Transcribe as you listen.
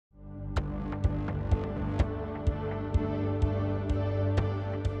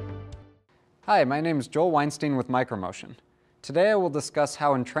Hi, my name is Joel Weinstein with Micromotion. Today I will discuss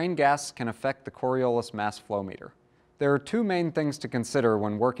how entrained gas can affect the Coriolis mass flow meter. There are two main things to consider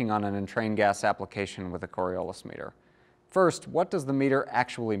when working on an entrained gas application with a Coriolis meter. First, what does the meter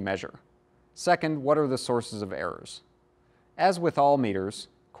actually measure? Second, what are the sources of errors? As with all meters,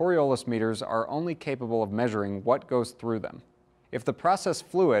 Coriolis meters are only capable of measuring what goes through them. If the process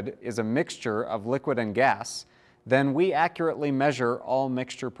fluid is a mixture of liquid and gas, then we accurately measure all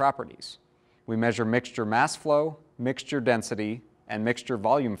mixture properties. We measure mixture mass flow, mixture density, and mixture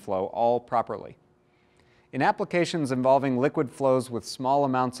volume flow all properly. In applications involving liquid flows with small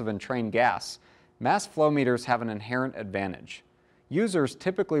amounts of entrained gas, mass flow meters have an inherent advantage. Users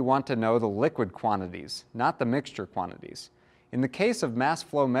typically want to know the liquid quantities, not the mixture quantities. In the case of mass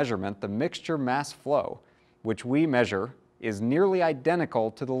flow measurement, the mixture mass flow, which we measure, is nearly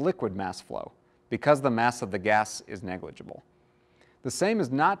identical to the liquid mass flow because the mass of the gas is negligible. The same is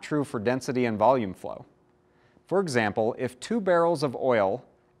not true for density and volume flow. For example, if 2 barrels of oil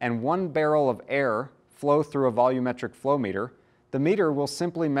and 1 barrel of air flow through a volumetric flow meter, the meter will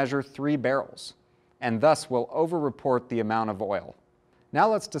simply measure 3 barrels, and thus will over-report the amount of oil. Now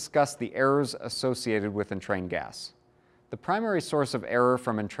let's discuss the errors associated with entrained gas. The primary source of error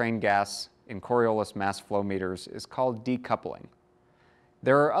from entrained gas in Coriolis mass flow meters is called decoupling.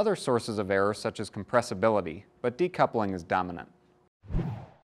 There are other sources of error such as compressibility, but decoupling is dominant.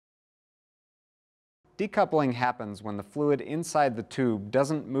 Decoupling happens when the fluid inside the tube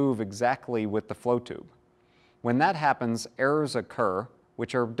doesn't move exactly with the flow tube. When that happens, errors occur,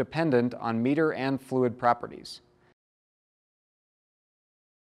 which are dependent on meter and fluid properties.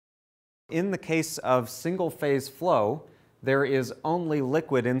 In the case of single-phase flow, there is only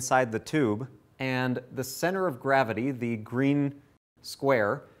liquid inside the tube, and the center of gravity, the green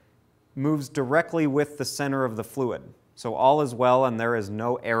square, moves directly with the center of the fluid. So all is well and there is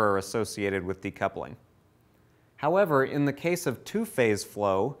no error associated with decoupling. However, in the case of two-phase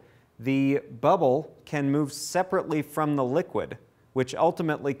flow, the bubble can move separately from the liquid, which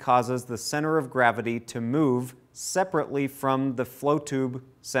ultimately causes the center of gravity to move separately from the flow tube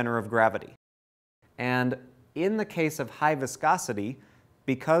center of gravity. And in the case of high viscosity,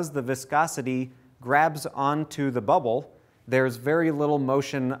 because the viscosity grabs onto the bubble, there's very little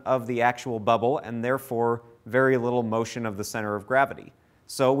motion of the actual bubble and therefore very little motion of the center of gravity.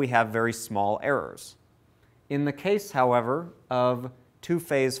 So we have very small errors. In the case, however, of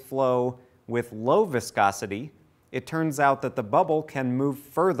two-phase flow with low viscosity, it turns out that the bubble can move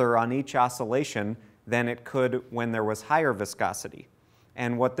further on each oscillation than it could when there was higher viscosity.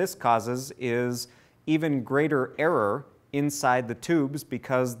 And what this causes is even greater error inside the tubes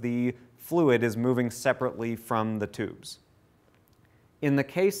because the fluid is moving separately from the tubes. In the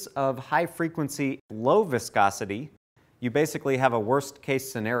case of high frequency, low viscosity, you basically have a worst case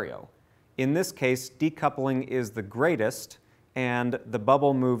scenario. In this case, decoupling is the greatest and the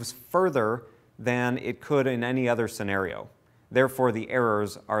bubble moves further than it could in any other scenario. Therefore, the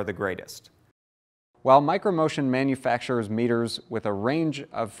errors are the greatest. While Micromotion manufactures meters with a range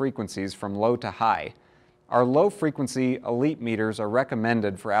of frequencies from low to high, our low-frequency elite meters are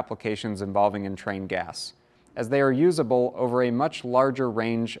recommended for applications involving entrained gas, as they are usable over a much larger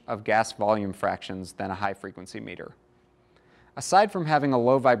range of gas volume fractions than a high-frequency meter. Aside from having a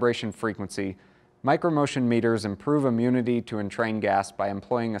low vibration frequency, Micromotion meters improve immunity to entrained gas by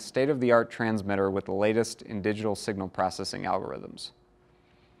employing a state-of-the-art transmitter with the latest in digital signal processing algorithms.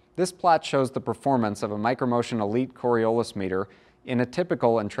 This plot shows the performance of a Micromotion Elite Coriolis meter in a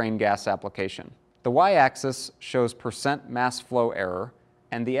typical entrained gas application. The y-axis shows percent mass flow error,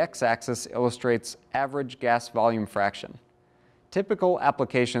 and the x-axis illustrates average gas volume fraction. Typical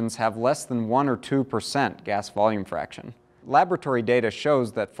applications have less than 1 or 2% gas volume fraction. Laboratory data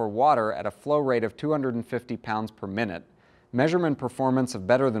shows that for water at a flow rate of 250 pounds per minute, measurement performance of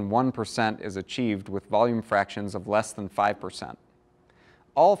better than 1% is achieved with volume fractions of less than 5%.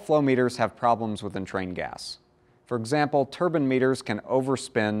 All flow meters have problems with entrained gas. For example, turbine meters can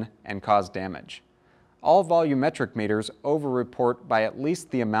overspin and cause damage. All volumetric meters over-report by at least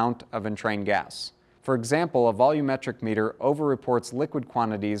the amount of entrained gas. For example, a volumetric meter over-reports liquid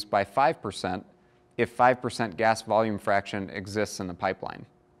quantities by 5% if 5% gas volume fraction exists in the pipeline.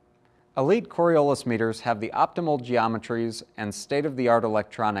 Elite Coriolis meters have the optimal geometries and state-of-the-art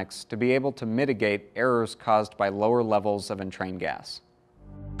electronics to be able to mitigate errors caused by lower levels of entrained gas.